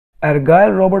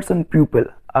Argyll-Robertson pupil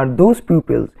are those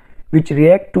pupils which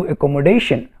react to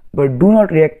accommodation but do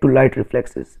not react to light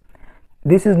reflexes.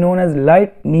 This is known as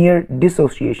light-near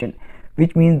dissociation,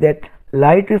 which means that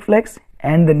light reflex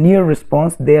and the near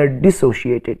response, they are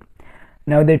dissociated.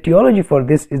 Now the etiology for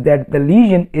this is that the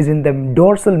lesion is in the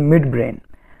dorsal midbrain.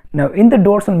 Now in the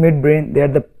dorsal midbrain there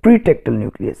are the pretectal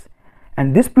nucleus,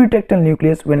 and this pretectal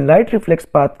nucleus, when light reflex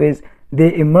pathways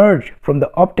they emerge from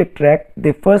the optic tract,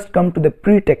 they first come to the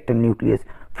pretectal nucleus.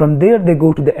 From there they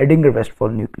go to the Edinger-Westphal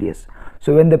nucleus.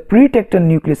 So when the pretectal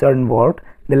nucleus are involved,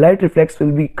 the light reflex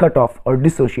will be cut off or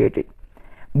dissociated.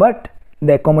 But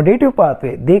the accommodative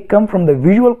pathway, they come from the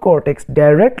visual cortex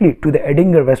directly to the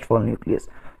Edinger-Westphal nucleus.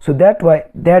 So that's why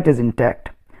that is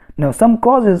intact. Now some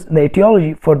causes, the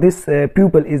etiology for this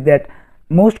pupil is that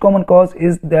most common cause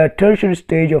is the tertiary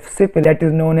stage of syphilis, that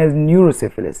is known as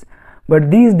neurosyphilis. But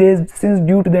these days, since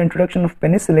due to the introduction of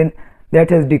penicillin, that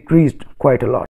has decreased quite a lot.